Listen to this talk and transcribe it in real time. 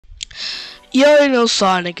You know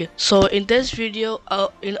Sonic. So in this video,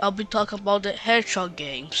 I'll be talking about the Hedgehog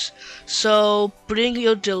games. So bring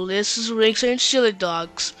your delicious rings and chili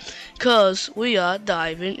dogs, cause we are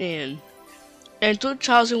diving in. In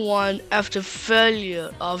 2001, after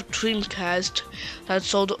failure of Dreamcast that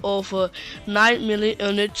sold over 9 million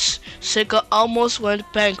units, Sega almost went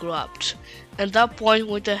bankrupt. At that point,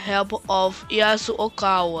 with the help of Yasu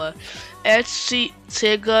Okawa,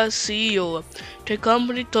 Sega CEO, the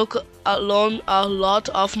company took alone a lot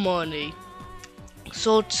of money.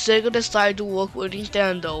 So Sega decided to work with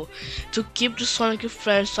Nintendo to keep the Sonic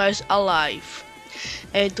franchise alive.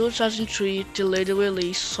 In 2003, they later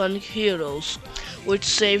released Sonic Heroes, which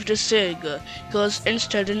saved the Sega because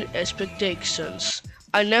exceeded expectations.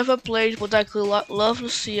 I never played, but I could love to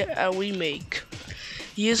see a remake.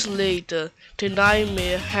 Years later, the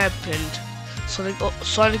nightmare happened.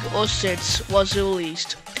 Sonic 06 was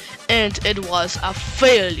released, and it was a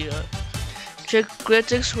failure. The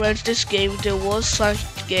critics ranked this game the worst Sonic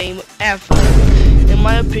game ever. In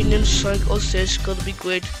my opinion, Sonic 06 could be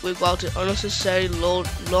great without the unnecessary long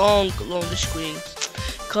loading screen.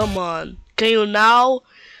 Come on, can you now?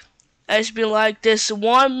 It's been like this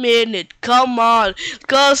 1 minute. Come on,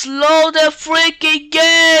 just load the freaking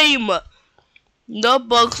game! No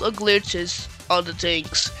bugs or glitches on the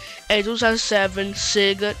things. In 2007,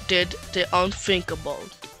 Sega did the unthinkable.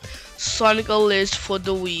 Sonic Unleashed for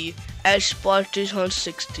the Wii, Xbox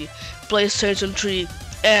 360, PlayStation 3,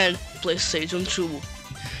 and PlayStation 2.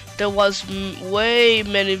 There was way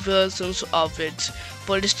many versions of it,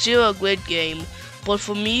 but it's still a great game. But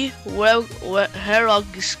for me, Hedgehog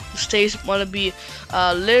stays wanna be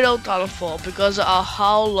a little downfall because of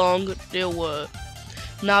how long they were.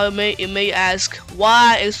 Now you may ask,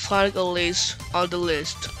 why is Sonic Unleashed on the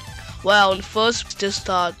list? Well, first the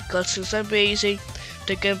start, cutscenes are amazing,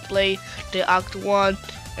 the gameplay, the Act 1,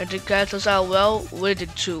 and the characters are well written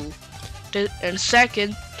too. And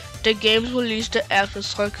second, the games released after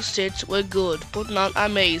Sonic 6 were good, but not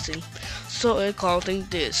amazing, so I'm counting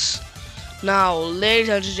this. Now, ladies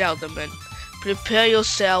and gentlemen, prepare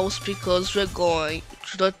yourselves because we're going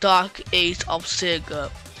to the dark age of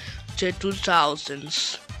Sega, the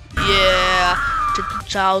 2000s. Yeah, the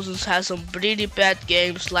 2000s had some pretty bad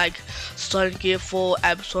games like Sonic 4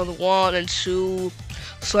 Episode 1 and 2.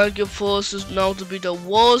 Sonic 4 is known to be the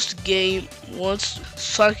worst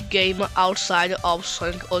Sonic game outside of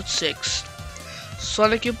Sonic 06.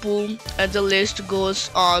 Sonic Boom, and the list goes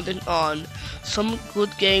on and on. Some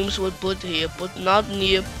good games were put here, but not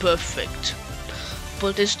near perfect.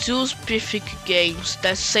 But there's two specific games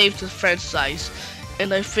that saved the franchise,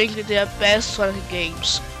 and I think they are best Sonic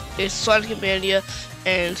games. It's Sonic Mania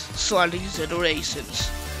and Sonic Generations.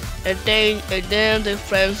 And then the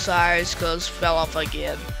franchise fell off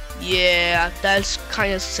again. Yeah, that's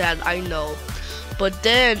kinda sad, I know. But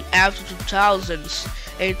then after 2000s,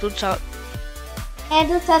 in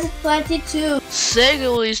 2022, Sega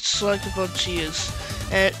released Sonic Frontiers,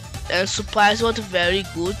 and Surprise was a very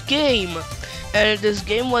good game. And this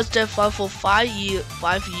game was there for 5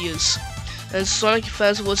 years, and Sonic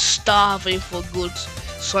fans were starving for good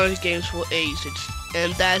Sonic games for ages.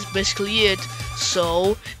 And that's basically it.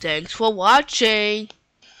 So, thanks for watching.